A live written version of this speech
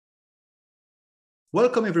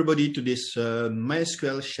Welcome everybody to this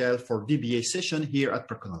MySQL Shell for DBA session here at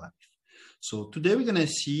Percona Live. So today we're going to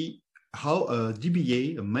see how a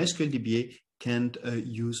DBA, a MySQL DBA, can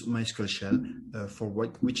use MySQL Shell for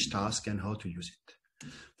which task and how to use it.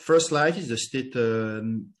 First slide is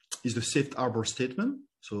the safe harbor statement.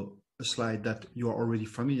 So a slide that you are already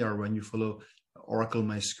familiar when you follow Oracle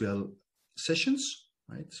MySQL sessions,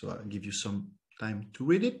 right? So I'll give you some time to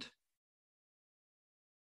read it.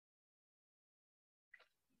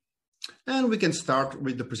 And we can start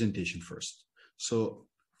with the presentation first. So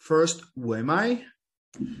first, who am I?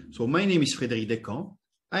 So my name is Frédéric Descamps.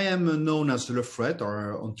 I am known as Le Fred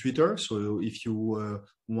or on Twitter. So if you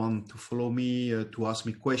want to follow me, to ask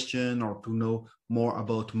me questions or to know more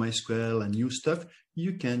about MySQL and new stuff,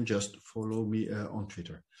 you can just follow me on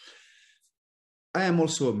Twitter. I am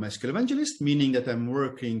also a MySQL evangelist, meaning that I'm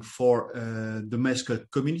working for the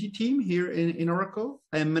MySQL community team here in Oracle.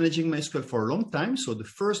 I am managing MySQL for a long time. So the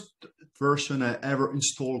first version I ever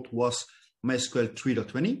installed was MySQL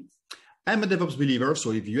 3.20. I'm a DevOps believer.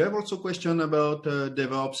 So if you have also questions about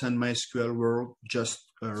DevOps and MySQL world,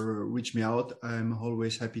 just reach me out. I'm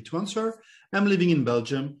always happy to answer. I'm living in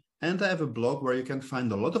Belgium and I have a blog where you can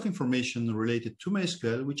find a lot of information related to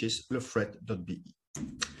MySQL, which is lefred.be.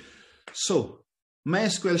 So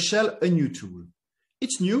MySQL Shell, a new tool.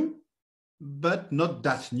 It's new, but not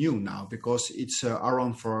that new now because it's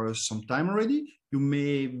around for some time already. You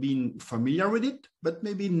may have been familiar with it, but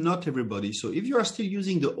maybe not everybody. So if you are still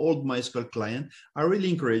using the old MySQL client, I really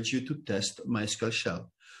encourage you to test MySQL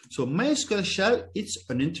Shell. So MySQL Shell, it's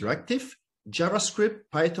an interactive JavaScript,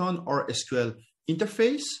 Python, or SQL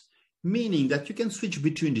interface, meaning that you can switch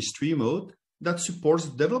between these three modes that supports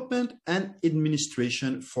development and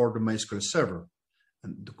administration for the MySQL server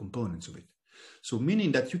and the components of it. So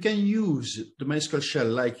meaning that you can use the MySQL Shell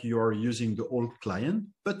like you are using the old client,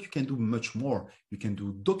 but you can do much more. You can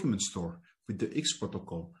do document store with the X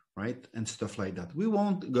protocol, right? And stuff like that. We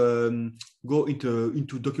won't go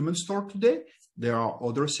into document store today. There are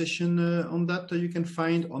other sessions on that you can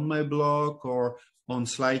find on my blog or on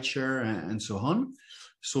SlideShare and so on.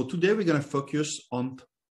 So today we're going to focus on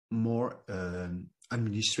more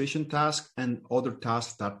administration tasks and other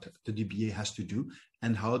tasks that the DBA has to do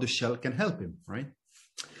and how the shell can help him, right?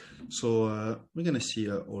 So we're going to see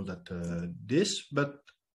all that but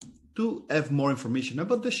to have more information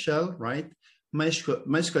about the shell, right?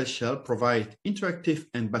 MySQL Shell provide interactive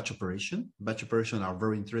and batch operation. Batch operation are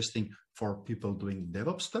very interesting for people doing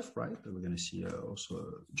DevOps stuff, right? We're going to see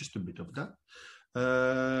also just a bit of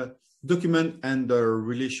that. Document and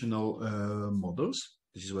relational models.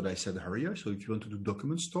 This is what I said earlier. So if you want to do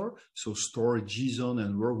document store, so store JSON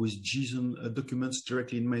and work with JSON documents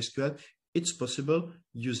directly in MySQL, it's possible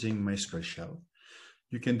using MySQL Shell.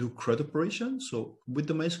 You can do CRUD operation. So with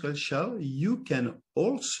the MySQL Shell, you can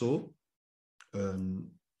also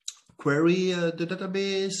query the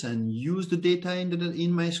database and use the data in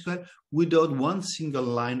MySQL without one single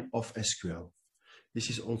line of SQL. This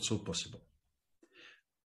is also possible.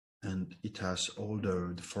 And it has all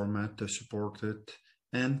the format supported.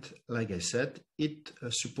 And like I said, it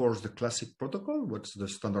supports the classic protocol. What's the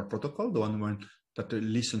standard protocol? The one that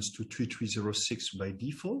listens to 3306 by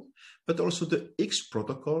default, but also the X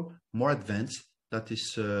protocol, more advanced, that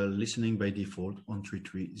is listening by default on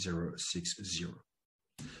 33060.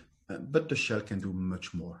 But the shell can do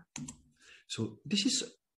much more. So this is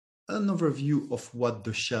an overview of what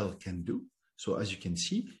the shell can do. So as you can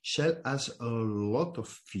see, shell has a lot of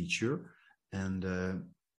features and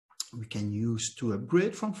we can use to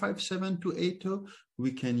upgrade from 5.7 to 8.0.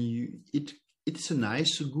 We can use it. It's a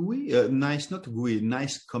nice GUI,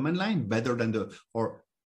 nice command line, better than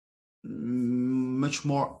much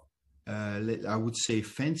more, I would say,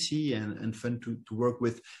 fancy and fun to work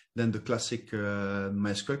with than the classic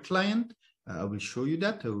MySQL client. I will show you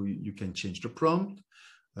that. You can change the prompt.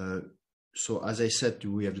 So as I said,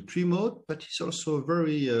 we have the three mode, but it's also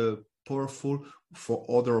very powerful for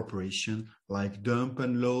other operation like dump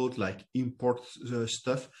and load, like import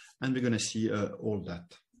stuff, and we're going to see all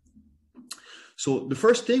that. So the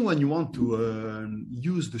first thing when you want to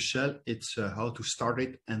use the shell, it's how to start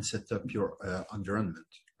it and set up your environment,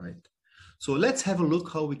 right? So let's have a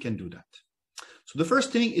look how we can do that. So the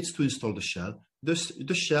first thing is to install the shell.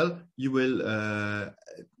 The shell, you will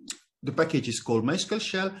the package is called MySQL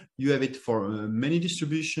Shell. You have it for many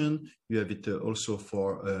distribution. You have it also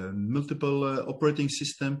for multiple operating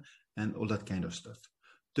system and all that kind of stuff.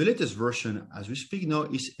 The latest version as we speak now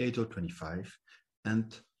is 8.025.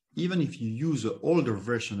 And even if you use an older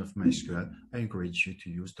version of MySQL, I encourage you to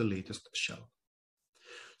use the latest shell.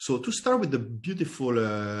 So to start with the beautiful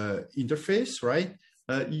interface, right?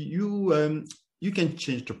 You you can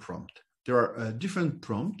change the prompt. There are different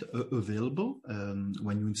prompts available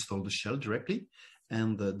when you install the shell directly,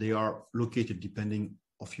 and they are located depending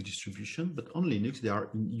of your distribution, but on Linux, they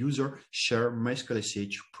are in user share MySQL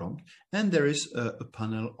SH prompt, and there is a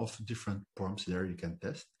panel of different prompts there you can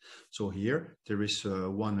test. So here, there is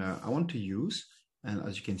one I want to use, and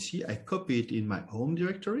as you can see, I copy it in my home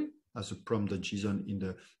directory as a prompt.json in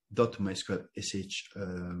the .mysql sh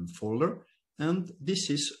folder, and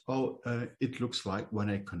this is how it looks like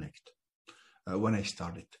when I connect, when I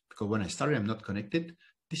start it. Because when I started, I'm not connected.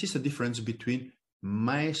 This is the difference between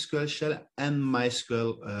MySQL Shell and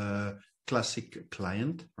MySQL classic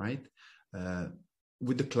client, right?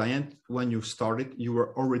 With the client, when you started, you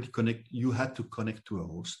were already connected. You had to connect to a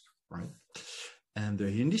host, right? And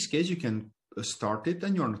in this case, you can start it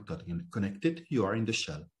and you're not connected. You are in the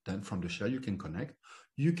shell. Then from the shell, you can connect.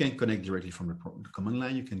 You can connect directly from the command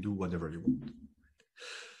line. You can do whatever you want.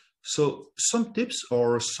 So some tips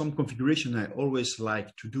or some configuration I always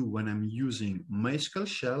like to do when I'm using MySQL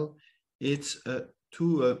Shell, it's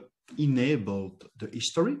to enable the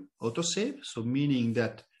history autosave. So meaning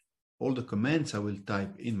that all the commands I will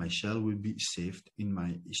type in my shell will be saved in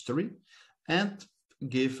my history, and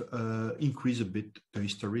give increase a bit the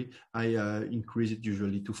history. I increase it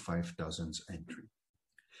usually to 5,000 entry.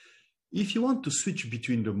 If you want to switch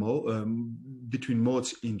between the between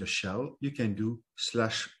modes in the shell, you can do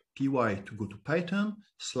 /py to go to Python,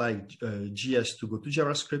 /gs to go to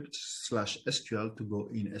JavaScript, /SQL to go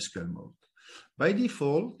in SQL mode. By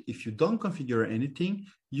default, if you don't configure anything,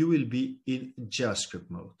 you will be in JavaScript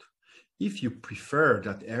mode. If you prefer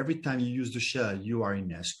that every time you use the shell, you are in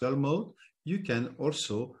SQL mode, you can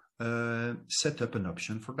also set up an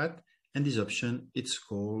option for that. And this option, it's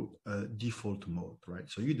called default mode, right?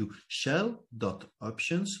 So you do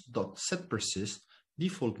shell.options.setPersist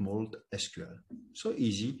default mode SQL. So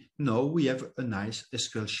easy. Now we have a nice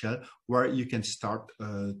SQL shell where you can start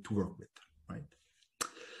to work with, right?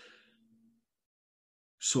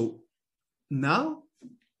 So now,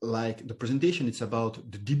 like the presentation, it's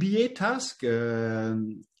about the DBA task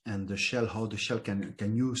and the shell, how the shell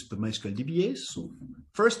can use the MySQL DBAs. So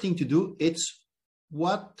first thing to do, it's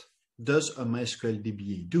what does a MySQL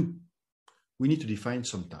DBA do? We need to define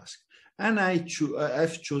some tasks. And I've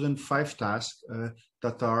chosen 5 tasks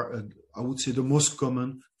that are, I would say, the most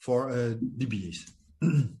common for DBAs.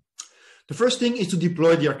 The first thing is to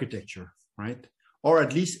deploy the architecture, right? Or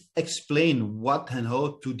at least explain what and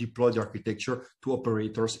how to deploy the architecture to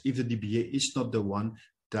operators if the DBA is not the one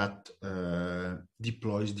that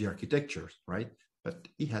deploys the architecture, right? But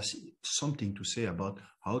it has something to say about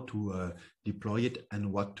how to deploy it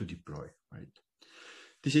and what to deploy, right?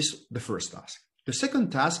 This is the first task. The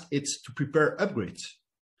second task is to prepare upgrades.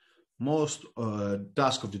 Most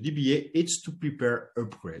task of the DBA is to prepare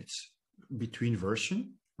upgrades between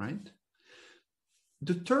versions, right?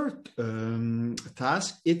 The third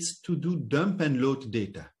task is to do dump and load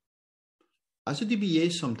data. As a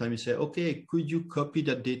DBA, sometimes you say, okay, could you copy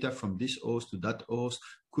that data from this host to that host?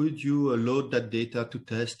 Could you load that data to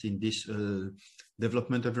test in this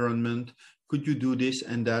development environment? Could you do this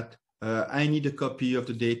and that? I need a copy of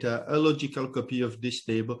the data, a logical copy of this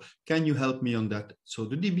table. Can you help me on that? So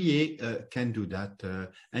the DBA can do that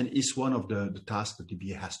and is one of the tasks the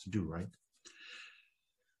DBA has to do, right?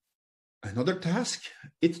 Another task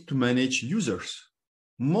is to manage users.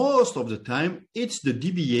 Most of the time, it's the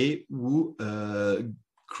DBA who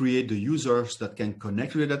create the users that can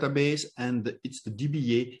connect to the database, and it's the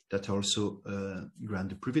DBA that also grant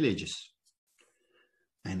the privileges.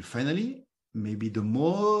 And finally, maybe the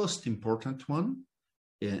most important one,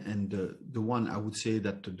 and the one I would say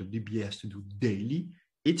that the DBA has to do daily,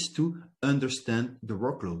 it's to understand the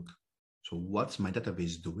workload. So what's my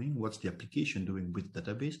database doing? What's the application doing with the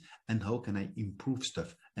database? And how can I improve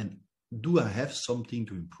stuff? And do I have something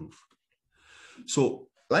to improve? So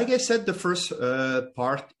like I said, the first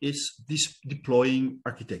part is this deploying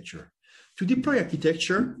architecture. To deploy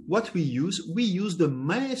architecture, what we use the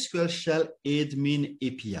MySQL Shell admin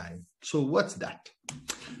API. So what's that?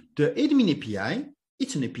 The admin API,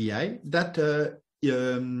 it's an API that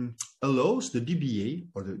allows the DBA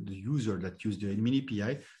or the user that uses the admin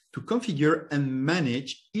API to configure and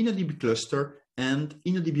manage InnoDB cluster and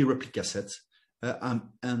InnoDB replica sets, and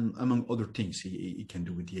among other things he can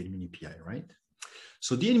do with the admin API, right?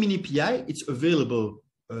 So the admin API, it's available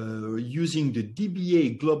using the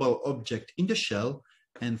DBA global object in the shell,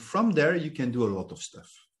 and from there you can do a lot of stuff.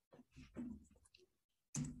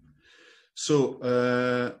 So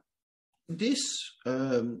the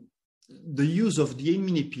use of the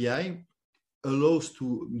admin API allows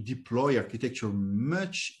to deploy architecture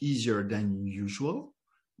much easier than usual.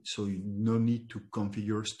 So you no need to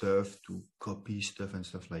configure stuff, to copy stuff and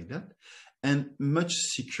stuff like that. And much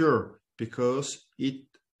secure because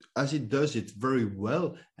as it does it very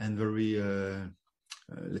well and very,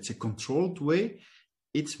 let's say, controlled way,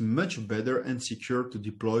 it's much better and secure to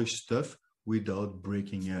deploy stuff without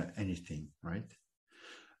breaking anything, right?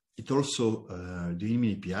 It also, the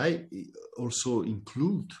enemy API also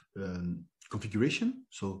include configuration.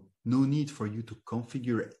 So no need for you to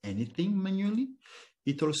configure anything manually.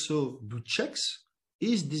 It also do checks.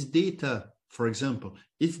 Is this data, for example,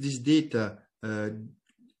 is this data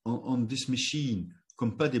on this machine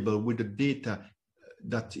compatible with the data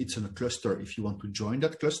that it's in a cluster if you want to join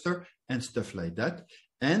that cluster and stuff like that.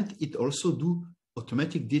 And it also do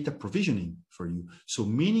automatic data provisioning for you. So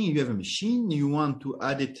meaning you have a machine, you want to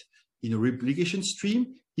add it in a replication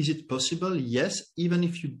stream. Is it possible? Yes, even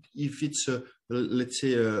if it's a, let's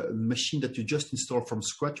say, a machine that you just install from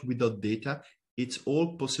scratch without data, it's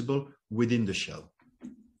all possible within the shell.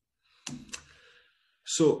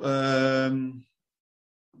 So,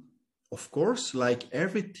 of course, like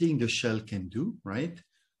everything the shell can do, right?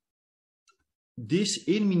 These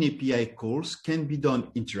admin API calls can be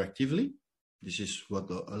done interactively. This is what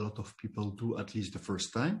a lot of people do, at least the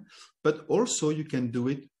first time. But also you can do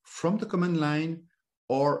it from the command line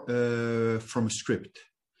or from a script.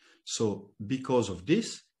 So because of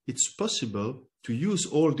this, it's possible to use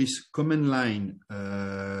all these command line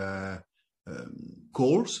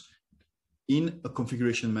calls in a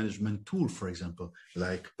configuration management tool, for example,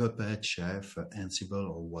 like Puppet, Chef, Ansible,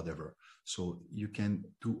 or whatever. So you can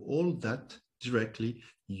do all that directly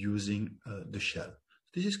using the shell.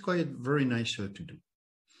 This is quite very nice to do.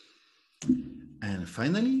 And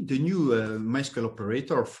finally, the new MySQL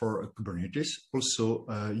operator for Kubernetes also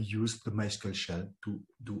used the MySQL shell to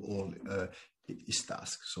do all its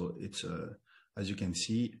tasks. So it's, as you can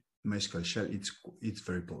see, MySQL shell, it's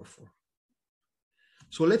very powerful.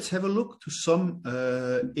 So let's have a look to some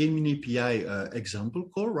admin API example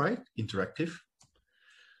call, right? Interactive.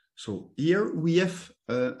 So here we have,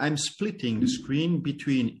 I'm splitting the screen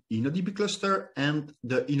between InnoDB cluster and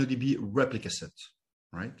the InnoDB replica set,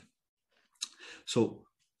 right? So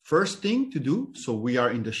first thing to do, so we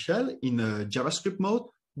are in the shell in a JavaScript mode.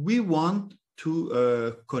 We want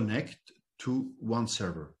to connect to one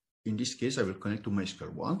server. In this case, I will connect to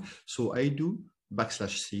MySQL 1. So I do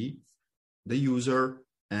 \c, the user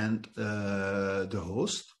and the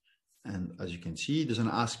host. And as you can see, it doesn't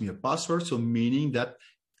ask me a password. So meaning that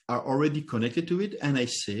are already connected to it and I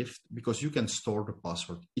saved, because you can store the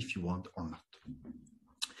password if you want or not.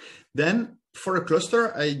 Then for a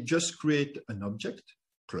cluster, I just create an object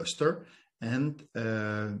cluster and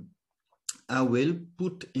I will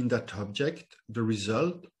put in that object the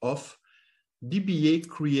result of DBA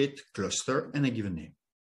create cluster and I give a name.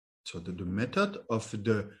 So the method of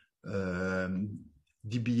the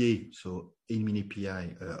DBA, so admin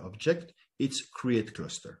API object, it's create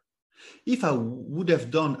cluster. If I would have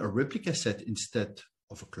done a replica set instead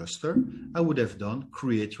of a cluster, I would have done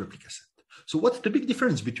create replica set. So what's the big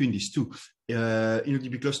difference between these two,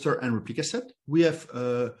 InnoDB cluster and replica set? We have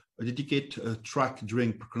a dedicated track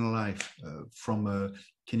during Kernel Life from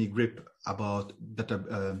Kenny Grip about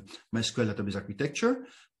MySQL database architecture.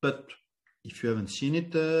 But if you haven't seen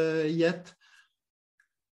it yet,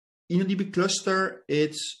 InnoDB cluster,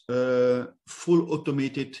 it's a full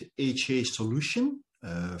automated HA solution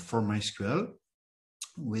for MySQL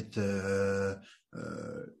with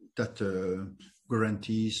that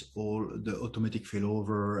guarantees all the automatic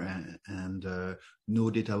failover and no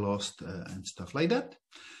data lost and stuff like that.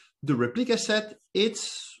 The replica set,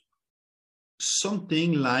 it's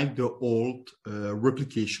something like the old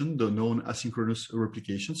replication, the known asynchronous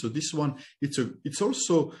replication. So this one, it's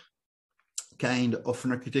also kind of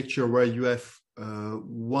an architecture where you have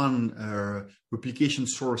one replication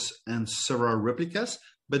source and several replicas,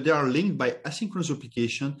 but they are linked by asynchronous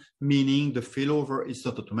replication, meaning the failover is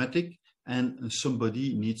not automatic and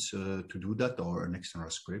somebody needs to do that, or an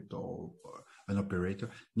external script or an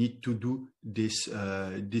operator need to do this,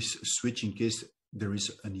 this switch in case there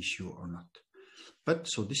is an issue or not. But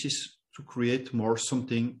so this is to create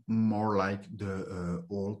something more like the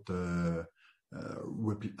old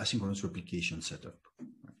asynchronous replication setup.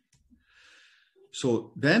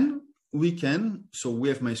 So then we can, so we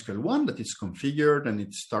have MySQL 1 that is configured and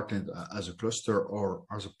it's started as a cluster or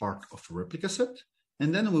as a part of a replica set.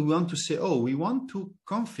 And then we want to say, oh, we want to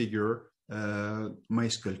configure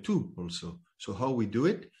MySQL 2 also. So how we do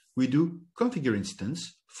it? We do configure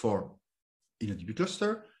instance for InnoDB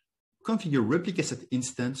cluster, configure replica set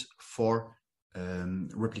instance for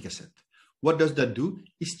replica set. what does that do?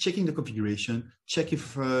 It's checking the configuration, check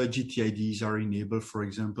if GTIDs are enabled, for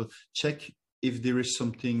example, check if there is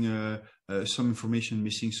something, some information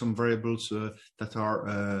missing, some variables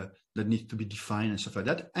that need to be defined and stuff like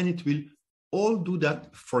that. And it will all do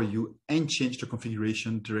that for you and change the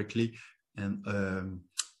configuration directly and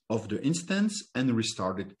of the instance and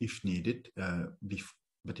restart it if needed.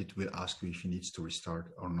 But it will ask you if it needs to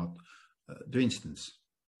restart or not the instance.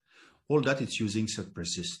 All that it's using set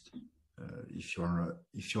persist. If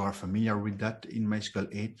you are familiar with that in MySQL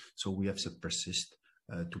 8, so we have set persist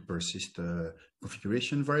to persist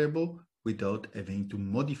configuration variable without having to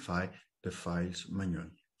modify the files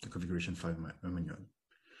manually, the configuration file manually.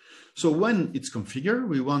 So when it's configured,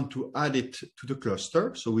 we want to add it to the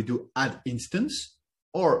cluster. So we do add instance,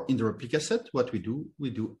 or in the replica set, what we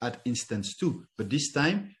do add instance to. But this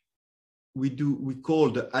time we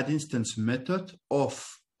call the add instance method of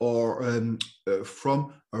or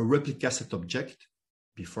from a replica set object.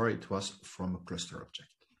 Before it was from a cluster object.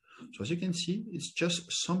 So as you can see, it's just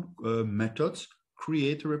some methods: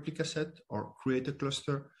 create a replica set or create a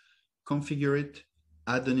cluster, configure it,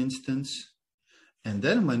 add an instance. And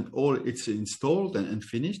then when all it's installed and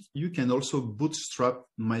finished, you can also bootstrap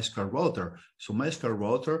MySQL router. So MySQL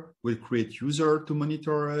router will create user to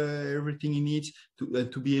monitor everything it needs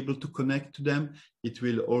to be able to connect to them. It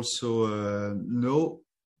will also know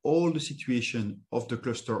all the situation of the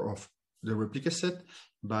cluster of the replica set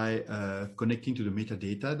by connecting to the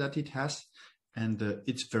metadata that it has. And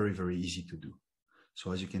it's very, very easy to do.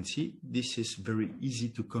 So as you can see, this is very easy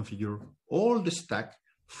to configure all the stack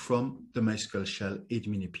from the MySQL Shell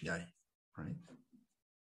admin API, right?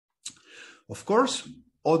 Of course,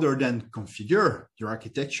 other than configure your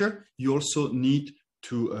architecture, you also need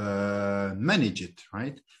to manage it,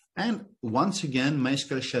 right? And once again,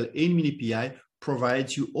 MySQL Shell admin API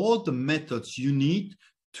provides you all the methods you need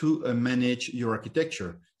to manage your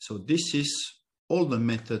architecture. So this is all the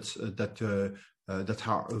methods that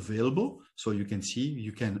are available. So you can see,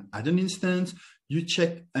 you can add an instance, you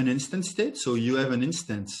check an instance state. So you have an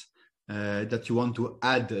instance that you want to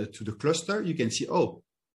add to the cluster. You can see, oh,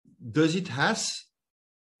 does it has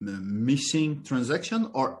missing transaction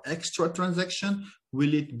or extra transaction?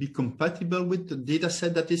 Will it be compatible with the data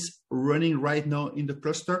set that is running right now in the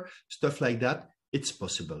cluster? Stuff like that, it's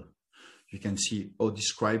possible. You can see, oh,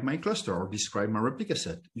 describe my cluster or describe my replica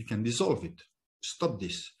set. You can dissolve it, stop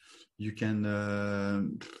this. You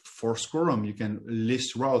can force quorum, you can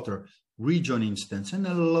list router, region instance, and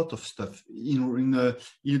a lot of stuff. In a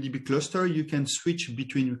DB cluster, you can switch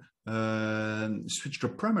between, switch the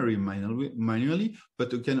primary manually,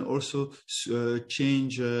 but you can also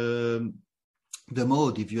change the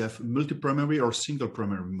mode if you have multi-primary or single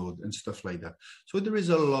primary mode and stuff like that. So there is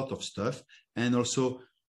a lot of stuff. And also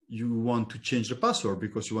you want to change the password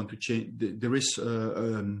because you want to change, there is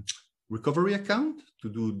recovery account to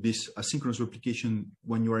do this asynchronous replication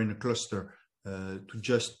when you are in a cluster to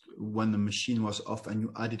just when the machine was off and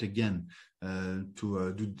you add it again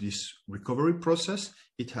to do this recovery process.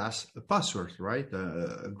 It has a password, right?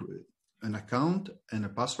 An account and a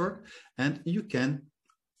password, and you can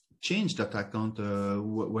change that account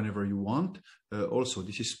whenever you want. Also,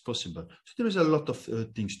 this is possible. So there is a lot of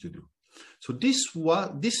things to do. So this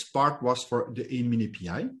part was for the admin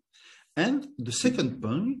API. And the second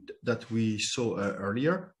point that we saw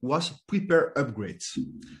earlier was prepare upgrades.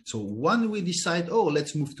 So when we decide, oh,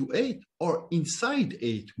 let's move to 8 or inside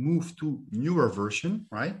 8, move to newer version,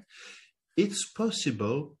 right? It's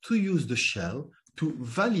possible to use the shell to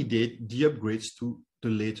validate the upgrades to the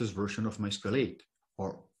latest version of MySQL 8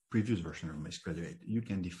 or previous version of MySQL 8. You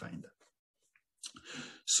can define that.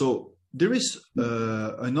 So there is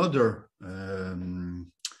another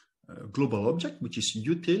global object, which is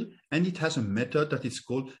util, and it has a method that is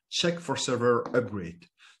called check for server upgrade.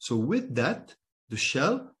 So with that, the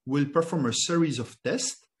shell will perform a series of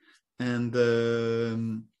tests and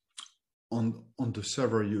on the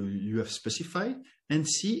server you have specified and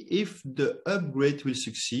see if the upgrade will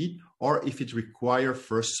succeed or if it requires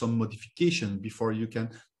first some modification before you can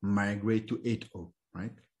migrate to 8.0,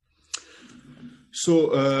 right?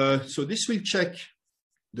 So, so this will check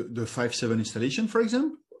the 5.7 installation, for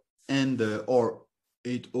example, and or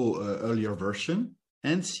 8.0 earlier version,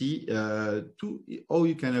 and see how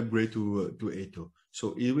you can upgrade to 8.0.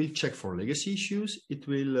 So it will check for legacy issues. It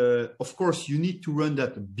will, of course, you need to run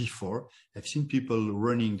that before. I've seen people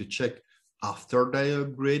running the check after they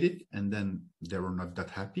upgraded, and then they were not that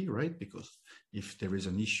happy, right? Because if there is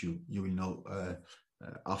an issue, you will know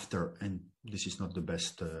after, and this is not the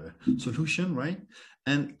best solution, right?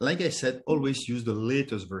 And like I said, always use the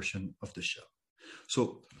latest version of the shell.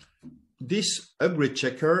 So this upgrade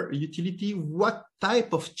checker utility, what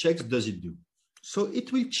type of checks does it do? So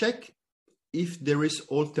it will check if there is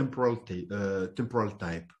all temporal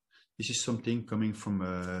type. This is something coming from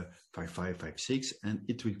 5.5, 5.6, and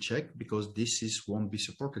it will check because this won't be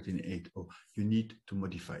supported in 8.0. You need to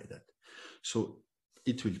modify that. So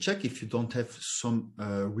it will check if you don't have some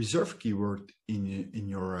reserve keyword in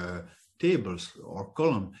your tables or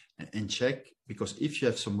column, and check, because if you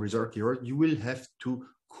have some reserve keyword, you will have to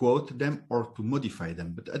quote them or to modify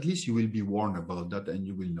them, but at least you will be warned about that and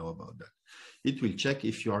you will know about that. It will check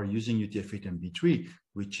if you are using UTF-8 MB3,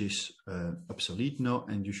 which is obsolete now,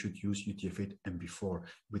 and you should use UTF-8 MB4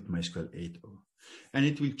 with MySQL 8.0. And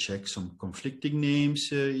it will check some conflicting names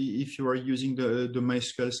if you are using the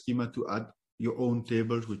MySQL schema to add your own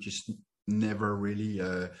tables, which is never really,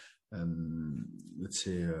 let's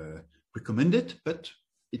say, recommended, but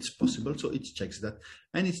it's possible. So it checks that,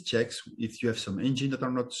 and it checks if you have some engine that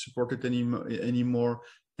are not supported anymore,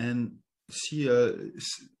 and see a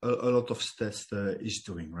lot of tests is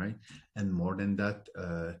doing, right? And more than that,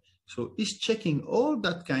 so it's checking all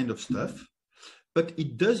that kind of stuff, but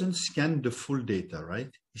it doesn't scan the full data, right?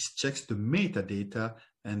 It checks the metadata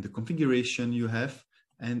and the configuration you have,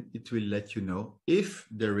 and it will let you know if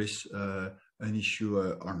there is an issue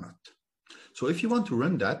or not. So if you want to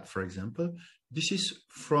run that, for example, this is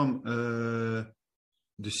from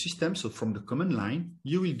the system, so from the command line,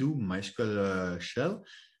 you will do MySQL Shell,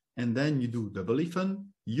 and then you do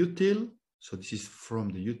util, so this is from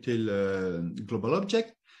the util global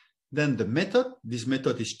object. Then the method, this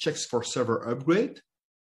method is checks for server upgrade.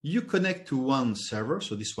 You connect to one server,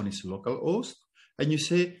 so this one is localhost, and you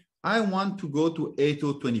say, I want to go to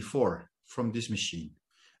 8.0.24 from this machine,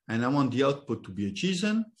 and I want the output to be a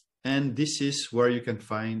JSON, and this is where you can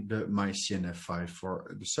find the myCNF file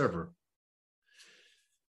for the server.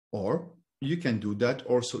 Or you can do that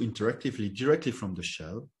also interactively directly from the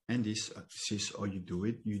shell, and this is how you do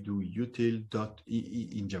it. You do util.ee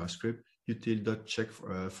in JavaScript, util.check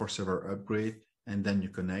for server upgrade, and then you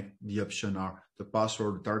connect. The options are the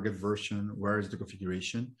password, the target version, where is the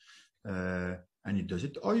configuration, and it does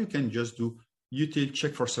it. Or you can just do util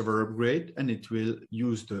check for server upgrade, and it will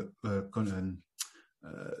use the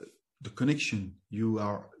connection you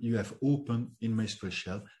have open in MySQL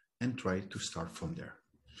Shell and try to start from there.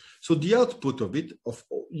 So the output of it,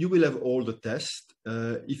 you will have all the tests.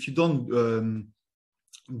 If you don't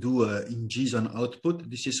do in JSON output,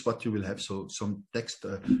 this is what you will have. So some text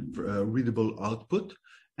readable output,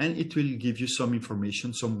 and it will give you some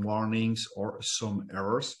information, some warnings or some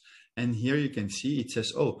errors. And here you can see it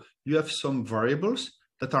says, oh, you have some variables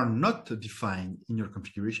that are not defined in your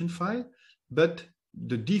configuration file, but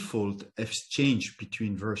the default has changed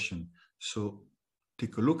between version. So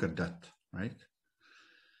take a look at that, right?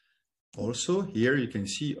 Also here you can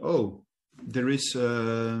see, oh, there is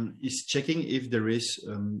checking if there is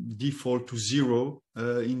default to 0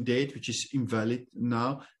 in date, which is invalid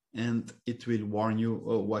now, and it will warn you,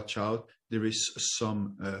 oh, watch out, there is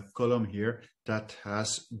some column here that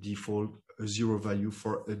has default 0 value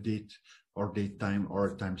for a date or date time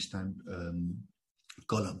or timestamp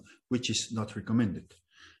column, which is not recommended.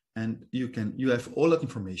 And you have all that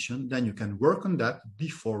information, then you can work on that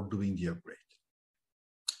before doing the upgrade.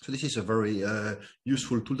 So this is a very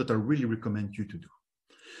useful tool that I really recommend you to do.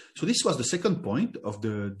 So this was the second point of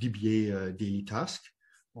the DBA daily task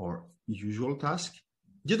or usual task.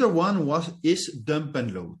 The other one is dump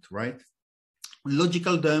and load, right?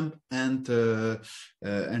 Logical dump and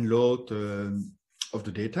load of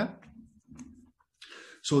the data.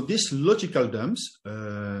 So this logical dumps,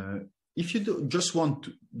 if you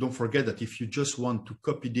don't forget that if you just want to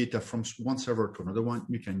copy data from one server to another one,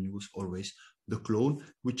 you can use always the clone,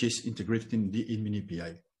 which is integrated in the admin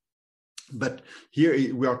API. But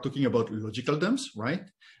here we are talking about logical dumps, right?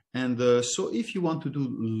 And so if you want to do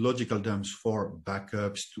logical dumps for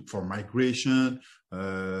backups, for migration,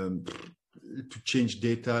 to change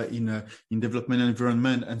data in development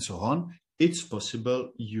environment and so on, it's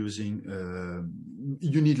possible using,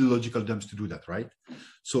 you need logical dumps to do that, right?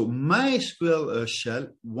 So MySQL Shell,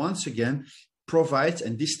 once again, provides,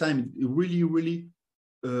 and this time really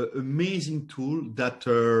amazing tool that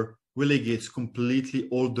relegates completely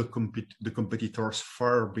all the competitors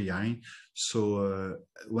far behind. So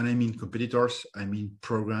when I mean competitors, I mean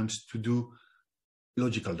programs to do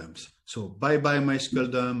logical dumps. So bye-bye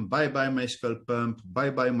MySQL dump, bye-bye MySQL pump,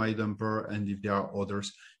 bye-bye MyDumper, and if there are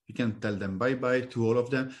others, you can tell them bye-bye to all of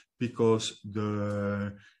them, because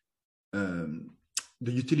the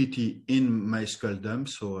utility in MySQL dump,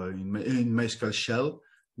 so in MySQL Shell,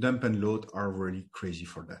 dump and load are really crazy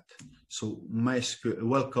for that. So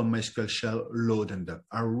welcome MySQL Shell load and dump.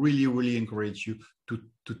 I really encourage you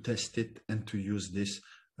to test it and to use this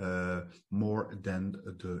more than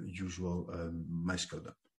the usual MySQL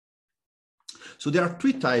dump. So there are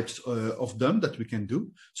three types of dump that we can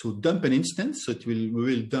do. So dump an instance, so we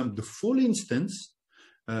will dump the full instance,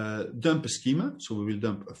 dump a schema, so we will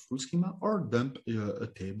dump a full schema, or dump a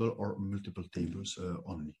table or multiple tables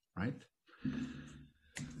only, right?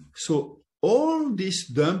 So all these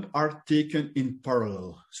dump are taken in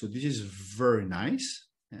parallel. So this is very nice.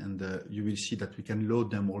 And you will see that we can load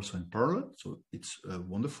them also in parallel. So it's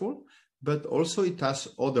wonderful. But also it has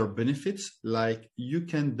other benefits, like you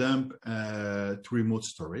can dump to remote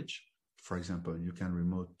storage. For example, you can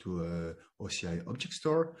remote to OCI object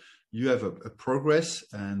store. You have a progress,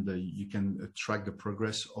 and you can track the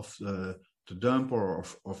progress of the dump or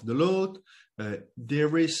of the load.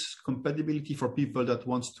 There is compatibility for people that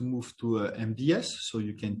wants to move to MDS, so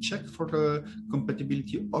you can check for the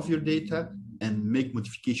compatibility of your data and make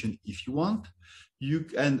modification if you want. You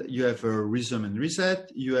have a resume and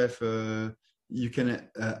reset. You have you can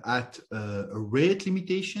add a rate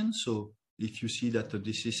limitation. So if you see that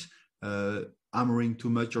this is hammering too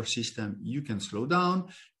much your system, you can slow down.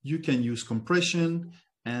 You can use compression,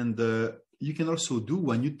 and you can also do,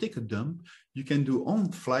 when you take a dump, you can do on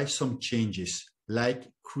the fly some changes,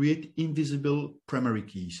 like create invisible primary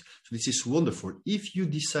keys. So this is wonderful. If you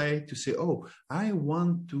decide to say, oh, I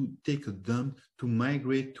want to take a dump to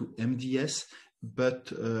migrate to MDS,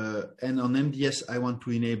 but and on MDS I want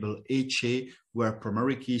to enable HA where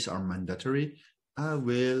primary keys are mandatory, I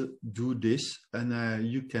will do this, and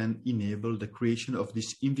you can enable the creation of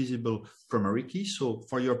this invisible primary key. So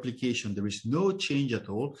for your application, there is no change at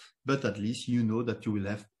all, but at least you know that you will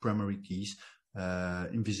have primary keys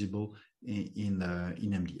invisible in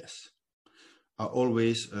MDS. I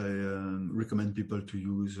always recommend people to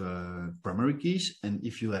use primary keys, and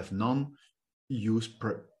if you have none,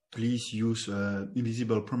 please use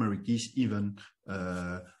invisible primary keys, even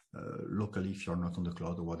locally if you're not on the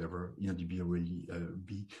cloud or whatever. InnoDB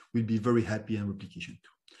will be very happy and replication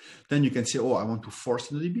too. Then you can say, oh, I want to force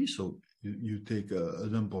InnoDB, so you take a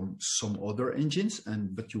dump on some other engines,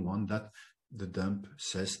 but you want that the dump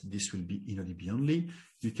says this will be InnoDB only.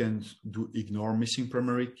 You can do ignore missing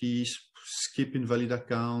primary keys, skip invalid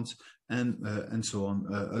accounts, and so on.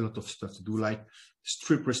 A lot of stuff to do, like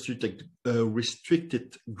strip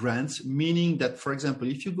restricted grants, meaning that, for example,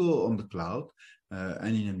 if you go on the cloud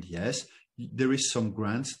and in MDS, there is some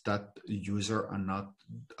grants that the user are not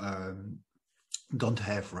don't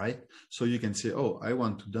have, right? So you can say, oh, I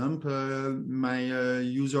want to dump my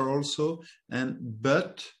user also,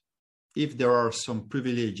 but if there are some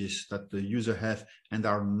privileges that the user have and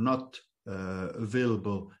are not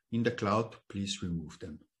available in the cloud, please remove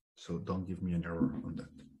them. So don't give me an error on that.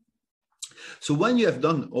 So when you have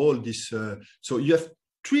done all this, so you have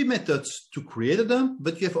three methods to create a dump,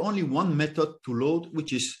 but you have only one method to load,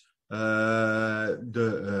 which is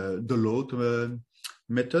the load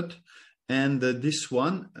method. And this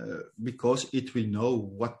one, because it will know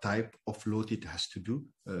what type of load it has to do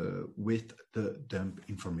with the dump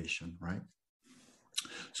information, right?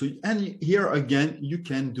 So, and here again, you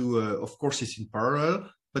can do, of course, it's in parallel,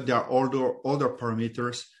 but there are other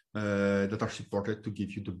parameters that are supported to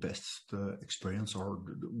give you the best experience or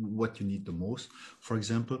what you need the most. For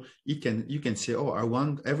example, you can say, oh, I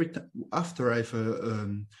want every time after I've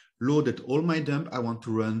loaded all my dump, I want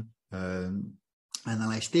to run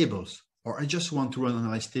analyze tables, or I just want to run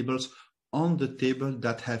analyze tables on the table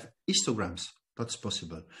that have histograms. That's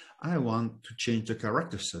possible. I want to change the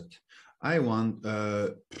character set. I want,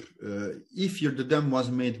 if the dump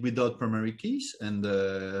was made without primary keys and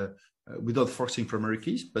without forcing primary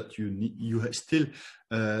keys, but you still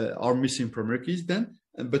are missing primary keys then,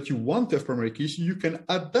 but you want to have primary keys, you can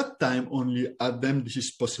at that time only add them. This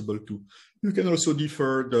is possible too. You can also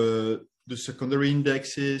defer the secondary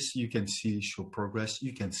indexes. You can show progress.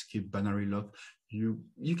 You can skip binary log.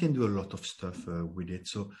 You can do a lot of stuff with it.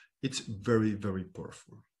 So it's very, very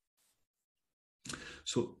powerful.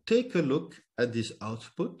 So take a look at this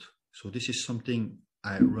output. So this is something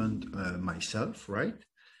I run myself, right?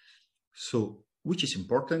 So which is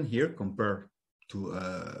important here compared to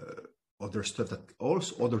other stuff that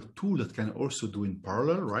also, other tool that can also do in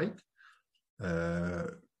parallel, right?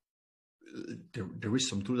 There is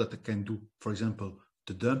some tool that can do, for example,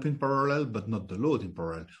 the dump in parallel, but not the load in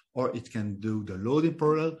parallel, or it can do the load in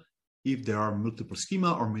parallel if there are multiple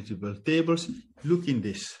schema or multiple tables. Look in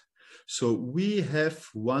this. So we have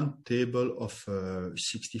one table of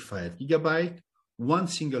 65 gigabyte, one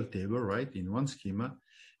single table, right, in one schema.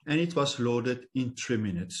 and it was loaded in 3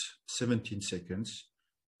 minutes, 17 seconds,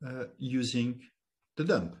 using the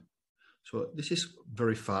dump. So this is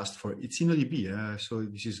very fast for, it's in ODB, so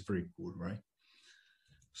this is very cool, right?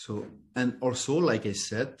 So, and also, like I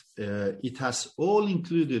said, it has all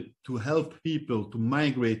included to help people to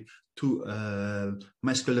migrate to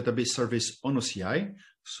MySQL database service on OCI.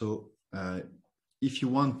 So if you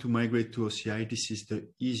want to migrate to OCI, this is the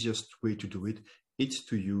easiest way to do it. It's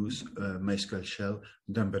to use MySQL Shell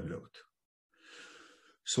dump and load.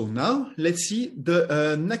 So now let's see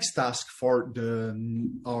the next task for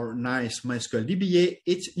our nice MySQL DBA.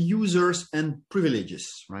 It's users and privileges,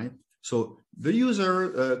 right? So the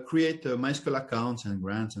user create MySQL accounts and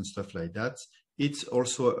grants and stuff like that. It's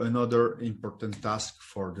also another important task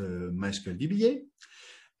for the MySQL DBA.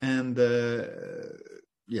 And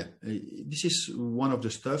yeah, this is one of the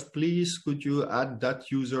stuff. Please, could you add that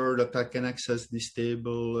user that I can access this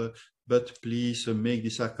table, but please make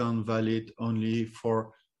this account valid only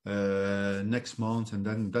for next month, and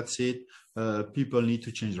then that's it. People need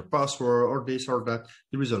to change their password or this or that.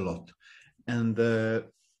 There is a lot. And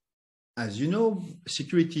as you know,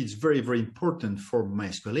 security is very, very important for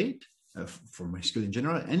MySQL 8, for MySQL in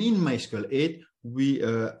general. And in MySQL 8, we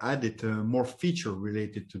added more feature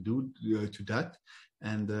related to that.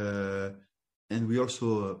 And we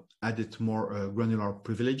also added more granular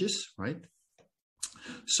privileges, right?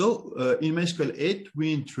 So in MySQL 8,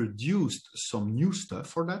 we introduced some new stuff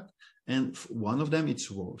for that. And one of them,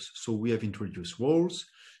 it's roles. So we have introduced roles.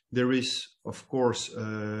 There is, of course,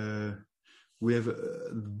 we have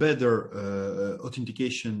a better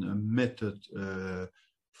authentication method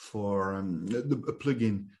for a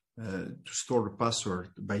plugin to store the password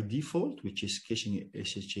by default, which is caching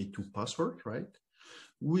SHA-2 password, right?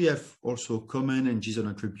 We have also common and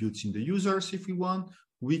JSON attributes in the users if we want.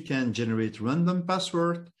 We can generate random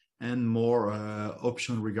password and more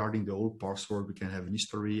option regarding the old password. We can have an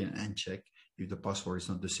history and check if the password is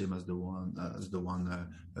not the same as the one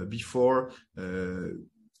before.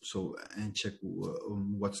 So and check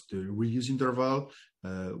what's the reuse interval.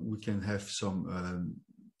 We can have some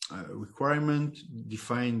requirement,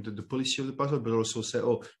 define the policy of the password, but also say,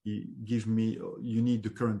 oh, you need the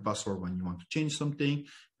current password when you want to change something,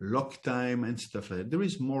 lock time and stuff like that. There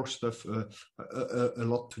is more stuff, a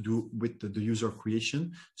lot to do with the user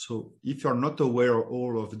creation. So if you're not aware of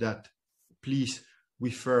all of that, please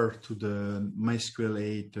refer to the MySQL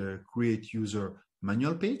 8 create user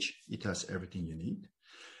manual page. It has everything you need.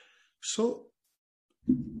 So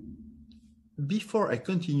before I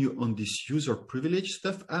continue on this user privilege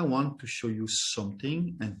stuff, I want to show you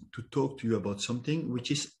something and to talk to you about something,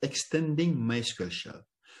 which is extending MySQL Shell.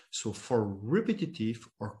 So for repetitive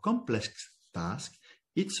or complex tasks,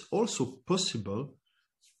 it's also possible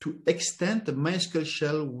to extend the MySQL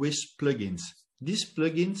Shell with plugins. These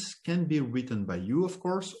plugins can be written by you, of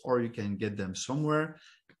course, or you can get them somewhere.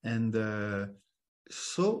 And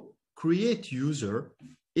so create user,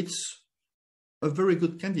 it's a very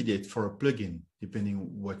good candidate for a plugin, depending on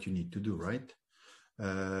what you need to do, right?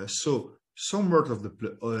 So some word of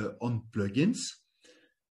on plugins.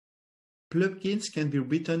 Plugins can be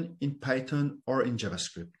written in Python or in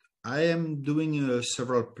JavaScript. I am doing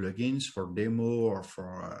several plugins for demo or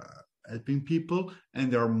for helping people, and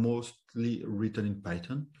they are mostly written in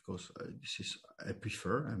Python because this is I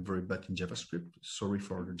prefer. I'm very bad in JavaScript. Sorry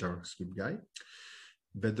for the JavaScript guy.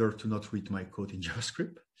 Better to not read my code in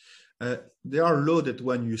JavaScript. They are loaded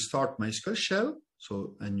when you start MySQL Shell,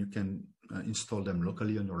 and you can install them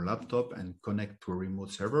locally on your laptop and connect to a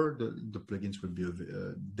remote server. The plugins will be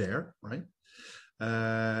there, right?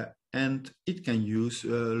 And it can use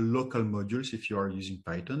local modules if you are using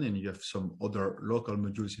Python and you have some other local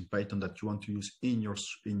modules in Python that you want to use in your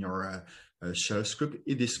shell script.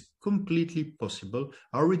 It is completely possible.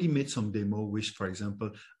 I already made some demo with, for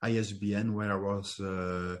example, ISBN, where I was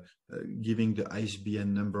giving the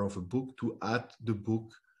ISBN number of a book to add the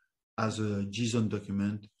book as a JSON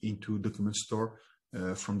document into document store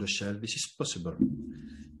from the shell. This is possible.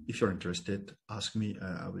 If you're interested, ask me.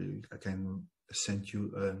 I can send you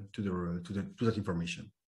to that information.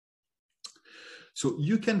 So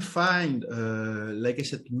you can find, like I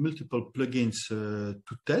said, multiple plugins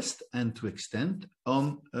to test and to extend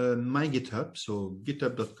on my GitHub. So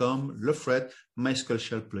github.com, Lefred, MySQL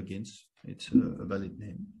Shell plugins. It's a valid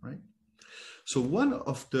name, right? So one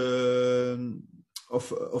of the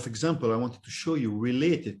example I wanted to show you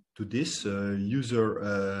related to this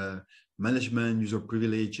user management, user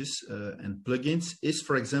privileges, and plugins is,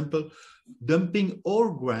 for example, dumping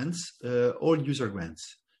all grants, all user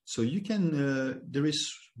grants. So you can, there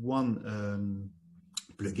is one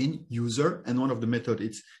plugin, user, and one of the methods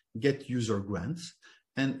is get user grants.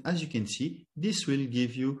 And as you can see, this will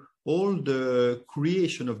give you all the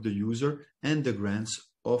creation of the user and the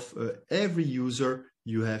grants of every user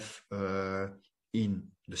you have in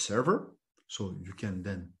the server. So you can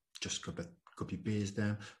then just copy paste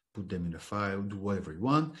them, put them in a file, do whatever you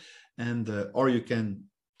want, and or you can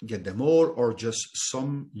get them all, or just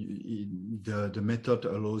some. The method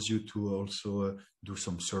allows you to also do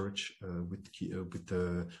some search with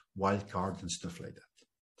the wildcard and stuff like that.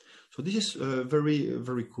 So this is very,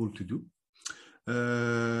 very cool to do.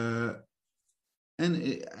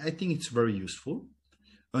 And I think it's very useful.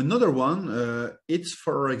 Another one, it's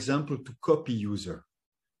for example, to copy user.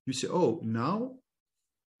 You say, oh, now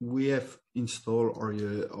we have installed or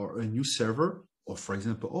a new server, or for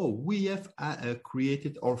example, oh, we have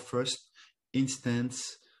created our first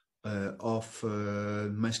instance of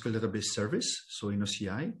MySQL database service, so in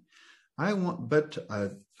OCI. I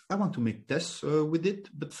want to make tests with it,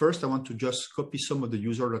 but first I want to just copy some of the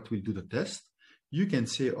user that will do the test. You can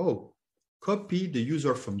say, oh, copy the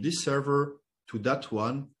user from this server to that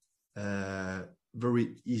one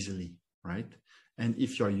very easily, right? And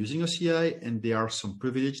if you are using OCI and there are some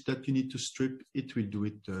privilege that you need to strip, it will do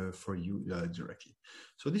it for you directly.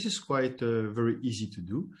 So this is quite very easy to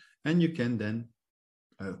do, and you can then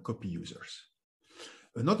copy users.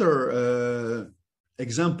 Another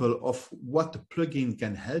example of what the plugin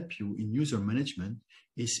can help you in user management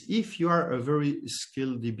is if you are a very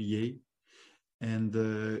skilled DBA and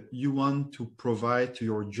you want to provide to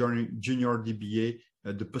your junior DBA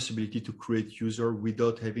the possibility to create user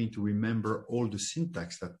without having to remember all the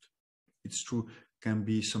syntax that, it's true, can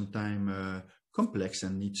be sometimes complex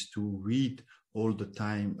and needs to read all the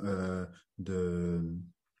time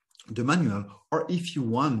the manual, or if you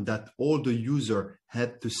want that all the user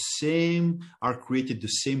had the same, are created the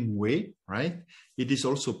same way, right? It is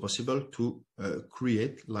also possible to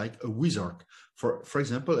create like a wizard. For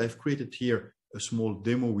example, I've created here a small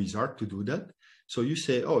demo wizard to do that. So you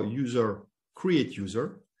say, oh, user, create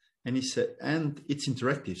user, and he said, and it's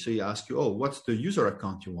interactive. So he asks you, oh, what's the user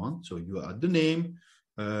account you want? So you add the name.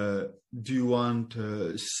 Do you want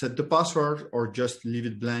set the password or just leave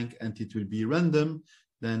it blank and it will be random?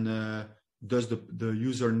 Then does the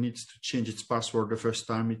user needs to change its password the first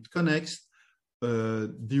time it connects?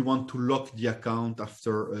 Do you want to lock the account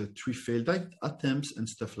after 3 failed attempts and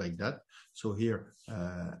stuff like that? So here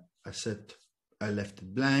I left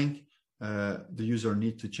it blank. The user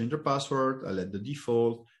needs to change the password. I let the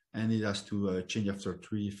default, and it has to change after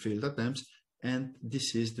 3 failed attempts. And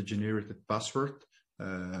this is the generated password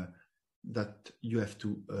that you have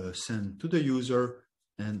to send to the user,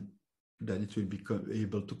 and then it will be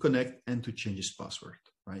able to connect and to change his password,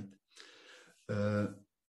 right?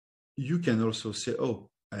 You can also say,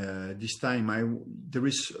 oh, this time there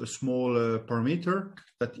is a small parameter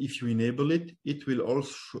that if you enable it, it will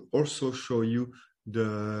also show you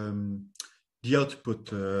the output,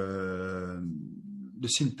 the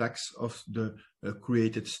syntax of the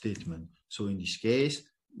created statement. So in this case,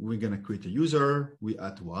 we're going to create a user, we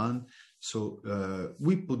add one. So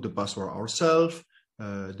we put the password ourselves.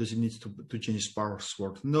 Does it need to change his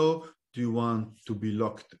password? No. Do you want to be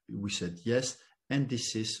locked? We said yes. And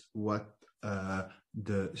this is what the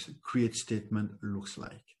create statement looks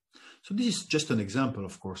like. So this is just an example,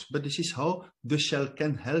 of course, but this is how the shell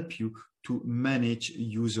can help you to manage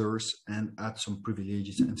users and add some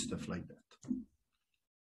privileges and stuff like that.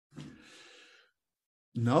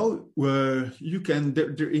 Now, you can,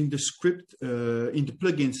 in the script, in the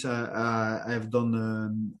plugins I've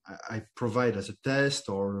done, I provide as a test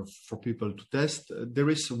or for people to test, there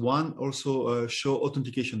is one also show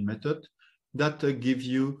authentication method that gives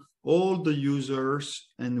you all the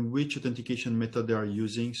users and which authentication method they are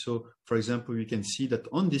using. So, for example, you can see that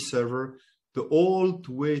on this server, the old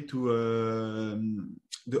way to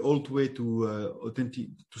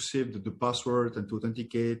save the password and to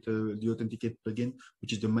authenticate the authenticate plugin,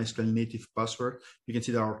 which is the MySQL native password. You can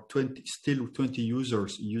see there are still 20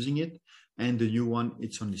 users using it, and the new one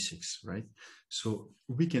it's only 6, right? So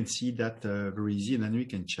we can see that very easy, and then we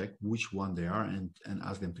can check which one they are and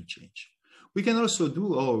ask them to change. We can also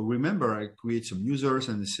do, oh, remember I create some users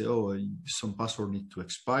and they say, oh, some password need to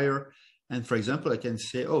expire. And for example, I can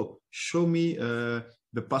say, oh, show me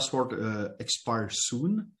the password expires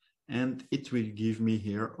soon. And it will give me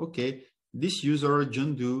here, okay, this user,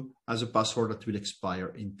 John Doe, has a password that will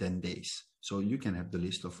expire in 10 days. So you can have the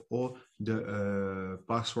list of all the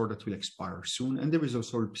password that will expire soon. And there is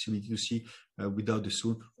also a possibility to see without the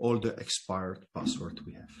soon, all the expired password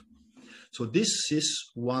we have. So this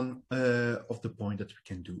is one of the points that we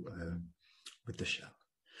can do with the shell.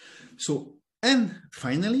 So, and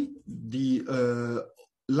finally, the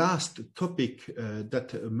last topic that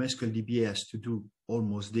MySQL DBA has to do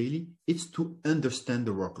almost daily, it's to understand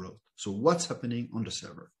the workload. So what's happening on the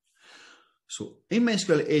server? So in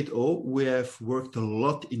MySQL 8.0, we have worked a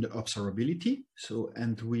lot in the observability. So,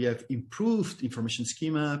 and we have improved information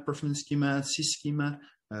schema, performance schema, sys schema.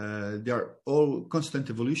 They are all constant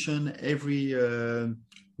evolution. Every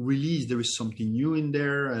release, there is something new in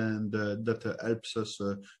there, and that helps us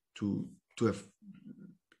to have,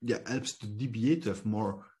 helps the DBA to have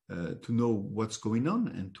more, to know what's going on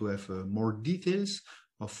and to have more details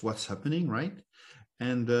of what's happening, right?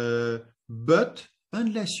 And but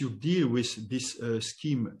unless you deal with this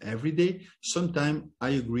scheme every day, sometimes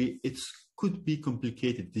I agree it could be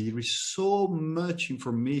complicated. There is so much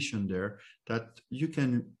information there that you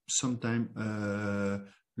can sometimes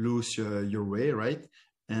lose your way, right?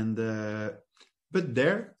 And but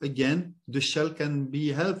there again, the shell can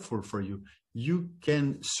be helpful for you. You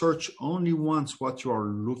can search only once what you are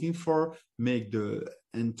looking for,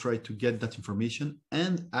 and try to get that information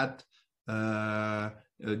and add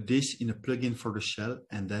this in a plugin for the shell,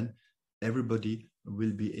 and then everybody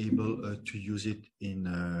will be able to use it in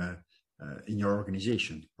your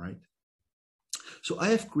organization, right? So I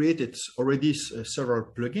have created already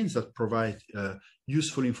several plugins that provide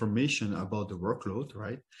useful information about the workload,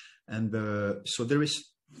 right? And so there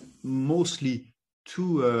is mostly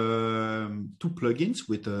two plugins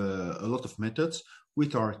with a lot of methods,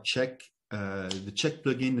 with our the check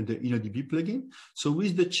plugin and the InnoDB plugin. So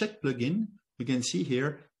with the check plugin, you can see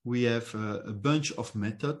here we have a bunch of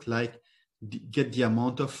methods like get the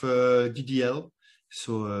amount of DDL,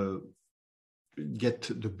 so get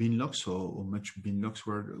the bin logs, so how much bin logs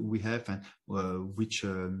we have, and what's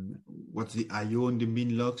the IO in the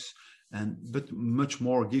bin logs, but much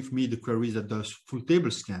more. Give me the queries that does full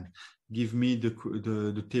table scan, give me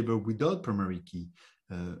the table without primary key,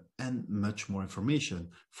 and much more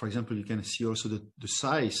information. For example, you can see also the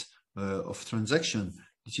size of transaction.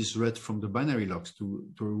 This is read from the binary logs to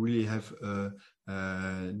really have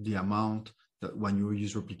the amount that when you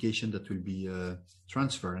use replication that will be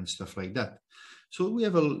transferred and stuff like that. So we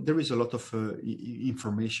have there is a lot of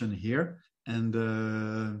information here, and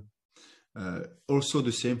also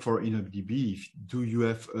the same for InnoDB. Do you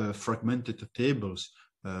have fragmented tables?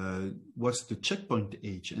 What's the checkpoint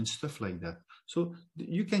age and stuff like that? So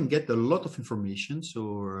you can get a lot of information.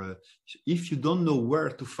 So if you don't know where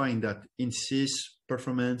to find that in sys,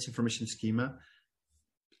 performance, information schema,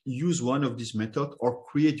 use one of these methods or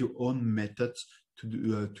create your own methods to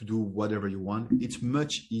do whatever you want. It's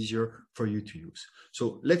much easier for you to use.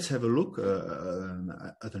 So let's have a look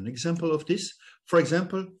at an example of this. For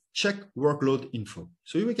example, check workload info.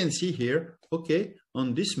 So we can see here, okay,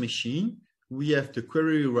 on this machine, we have the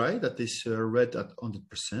query write that is read at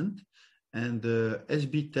 100%, and the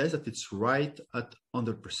SB test that it's write at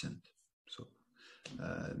 100%. So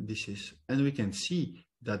this is, and we can see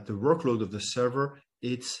that the workload of the server,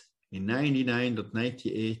 it's in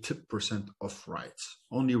 99.98% of writes,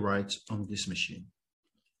 only writes on this machine.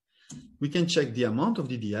 We can check the amount of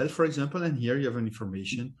DDL, for example, and here you have an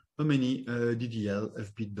information how many DDL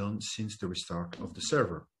have been done since the restart of the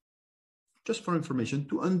server. Just for information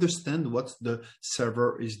to understand what the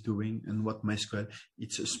server is doing and what MySQL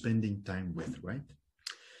it's spending time with, right?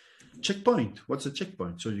 Checkpoint, what's a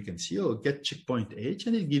checkpoint? So you can see, oh, get checkpoint age,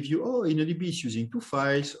 and it gives you, oh, InnoDB is using 2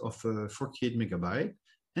 files of 48 megabytes,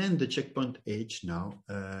 and the checkpoint age now,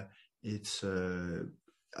 it's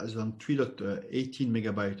as on 3.18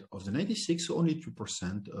 megabytes of the 96, so only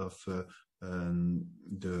 2% of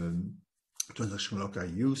the transaction log I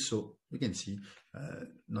use. So we can see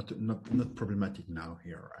not problematic now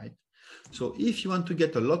here, right? So if you want to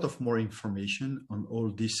get a lot of more information on all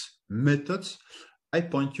these methods, I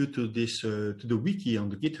point you to this to the wiki on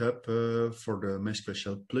the GitHub for the MySQL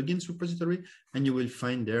Shell plugins repository, and you will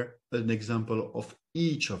find there an example of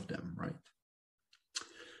each of them, right?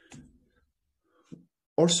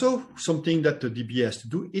 Also, something that the DBA has to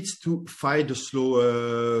do, it's to find the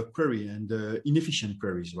slow query and inefficient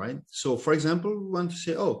queries, right? So, for example, we want to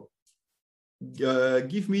say, oh,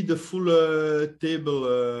 give me the full table,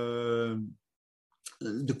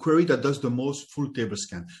 the query that does the most full table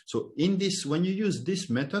scan. So in this, when you use this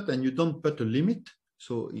method and you don't put a limit,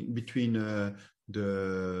 so in between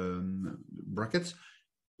the brackets,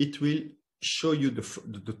 it will show you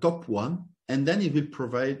the top one, and then it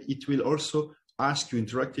will also ask you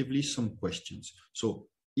interactively some questions. So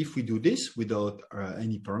if we do this without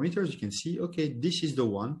any parameters, you can see, okay, this is the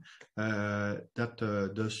one that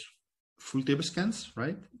does full table scans,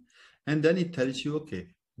 right? And then it tells you, okay,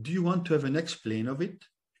 do you want to have an explain of it?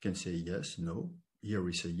 You can say yes, no. here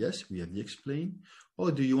we say yes, we have the explain.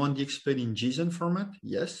 Oh, do you want the explain in JSON format?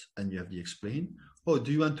 Yes, and you have the explain. Oh,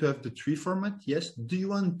 do you want to have the tree format? Yes. Do you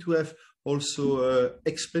want to have also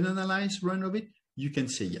explain analyze run of it? You can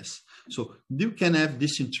say yes. So you can have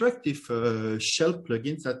this interactive shell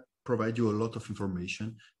plugins that provide you a lot of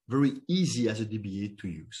information, very easy as a DBA to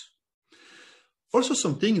use. Also,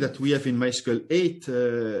 something that we have in MySQL 8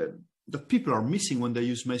 that people are missing when they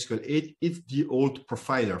use MySQL 8 is the old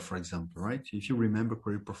profiler, for example, right? If you remember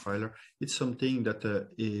query profiler, it's something that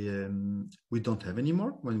we don't have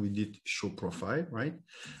anymore when we did show profile, right?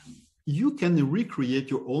 You can recreate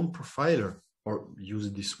your own profiler or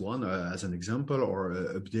use this one as an example or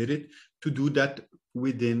update it to do that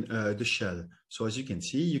within the shell. So as you can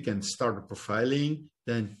see, you can start the profiling,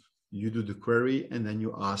 then you do the query, and then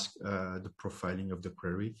you ask the profiling of the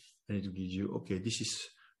query, and it gives you, okay, this is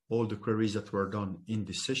all the queries that were done in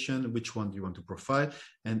this session, which one do you want to profile?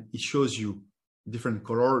 And it shows you different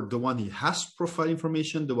color, the one he has profile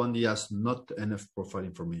information, the one he has not enough profile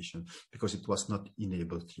information because it was not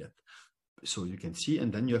enabled yet. So you can see,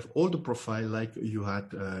 and then you have all the profile like you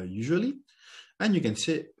had usually. And you can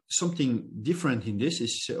say something different in this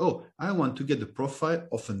is say, oh, I want to get the profile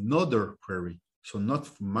of another query. So not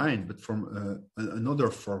from mine, but from another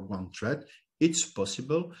foreground thread. It's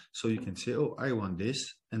possible. So you can say, oh, I want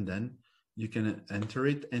this, and then you can enter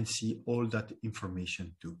it and see all that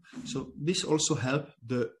information too. So this also helps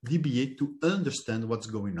the DBA to understand what's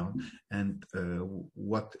going on and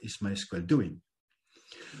what is MySQL doing.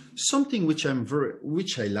 Something which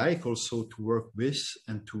I like also to work with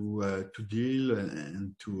and to deal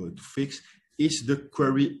and to fix is the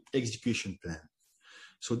query execution plan.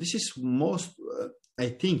 So this is most, I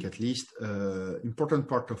think at least, important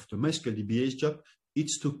part of the MySQL DBA's job.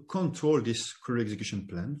 It's to control this query execution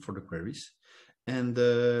plan for the queries. And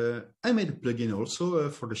I made a plugin also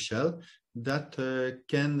for the shell that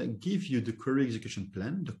can give you the query execution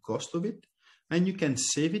plan, the cost of it, and you can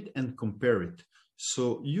save it and compare it.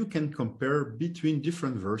 So you can compare between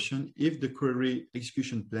different versions if the query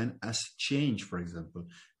execution plan has changed, for example,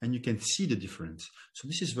 and you can see the difference. So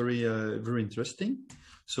this is very, very interesting.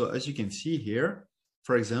 So as you can see here,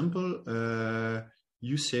 for example,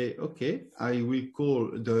 you say, okay, I will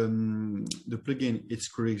call the plugin its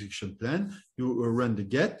query execution plan. You run the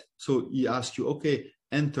get. So he asks you, okay,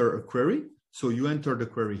 enter a query. So you enter the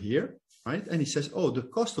query here, right? And he says, oh, the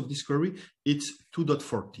cost of this query, it's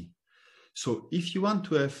 2.40. So if you want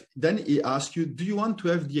to have, then he asks you, do you want to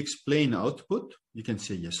have the explain output? You can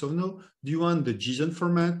say yes or no. Do you want the JSON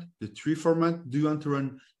format, the tree format? Do you want to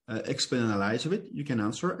run explain analyze of it? You can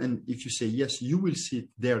answer. And if you say yes, you will see it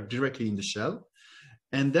there directly in the shell.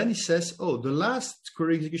 And then he says, oh, the last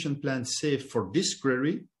query execution plan saved for this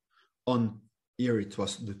query on, here it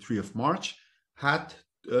was the 3 of March, had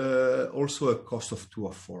also a cost of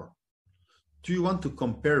 2.04. Do you want to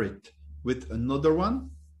compare it with another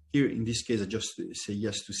one? Here, in this case, I just say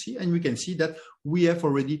yes to see, and we can see that we have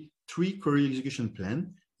already 3 query execution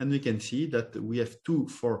plan, and we can see that we have 2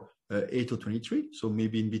 for 8023. So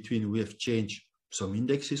maybe in between we have changed some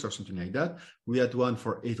indexes or something like that. We had one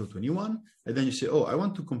for 8021, and then you say, oh, I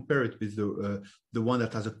want to compare it with the one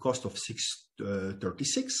that has a cost of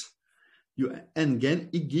 636. And again,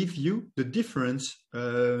 it gives you the difference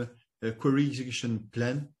query execution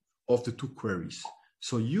plan of the 2 queries.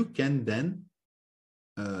 So you can then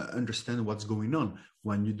understand what's going on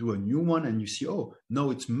when you do a new one and you see, oh,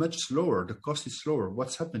 no, it's much slower. The cost is slower.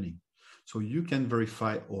 What's happening? So you can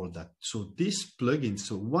verify all that. So this plugin,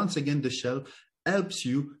 so once again, the shell helps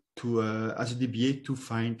you to, as a DBA, to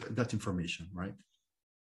find that information, right?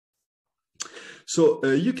 So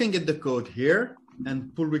you can get the code here,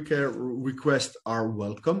 and pull requests are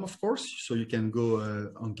welcome, of course. So you can go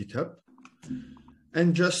on GitHub,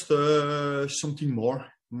 and just something more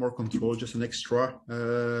control, just an extra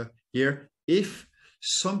here. If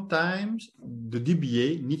sometimes the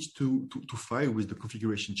DBA needs to file with the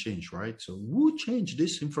configuration change, right? So who changed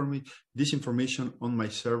this information on my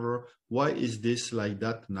server? Why is this like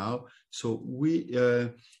that now? So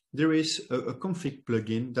there is a config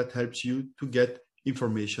plugin that helps you to get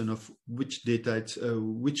information of which data,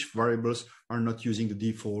 which variables are not using the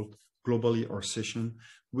default globally or session,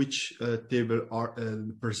 which table are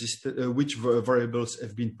persisted, which variables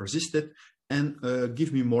have been persisted, and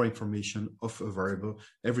give me more information of a variable.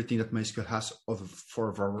 Everything that MySQL has for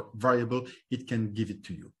a variable, it can give it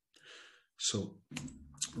to you. So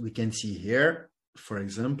we can see here, for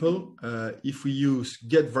example, if we use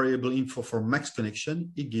get variable info for max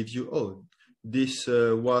connection, it gives you, oh, this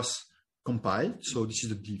was compiled, so this is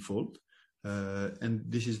the default, and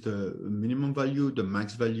this is the minimum value, the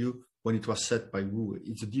max value, when it was set by Woo,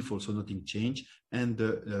 it's a default, so nothing changed, and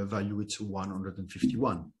the value it's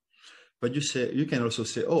 151. But you can also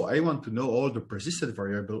say, oh, I want to know all the persisted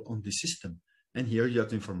variable on the system. And here you have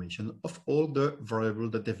the information of all the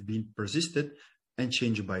variables that have been persisted and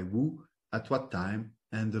changed by Woo, at what time,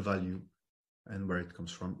 and the value, and where it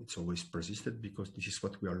comes from. It's always persisted because this is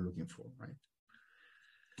what we are looking for, right?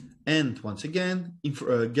 And once again,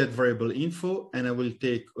 get variable info, and I will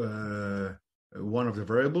take one of the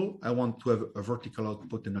variable. I want to have a vertical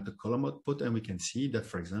output and not a column output, and we can see that,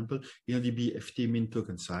 for example, InnoDB FT min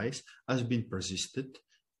token size has been persisted.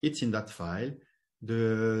 It's in that file.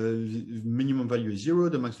 The minimum value is 0,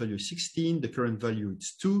 the max value is 16, the current value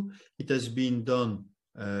is 2. It has been done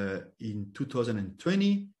in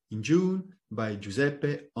 2020, in June, by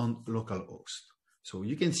Giuseppe on localhost. So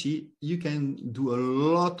you can see, you can do a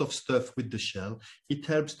lot of stuff with the shell. It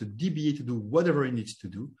helps the DBA to do whatever it needs to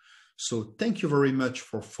do. So thank you very much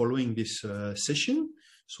for following this session.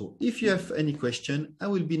 So if you have any question, I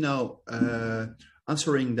will be now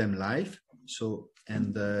answering them live. So,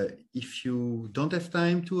 and if you don't have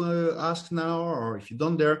time to ask now, or if you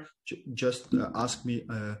don't dare, just ask me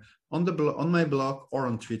on my blog or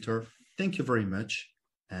on Twitter. Thank you very much,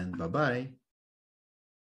 and bye-bye.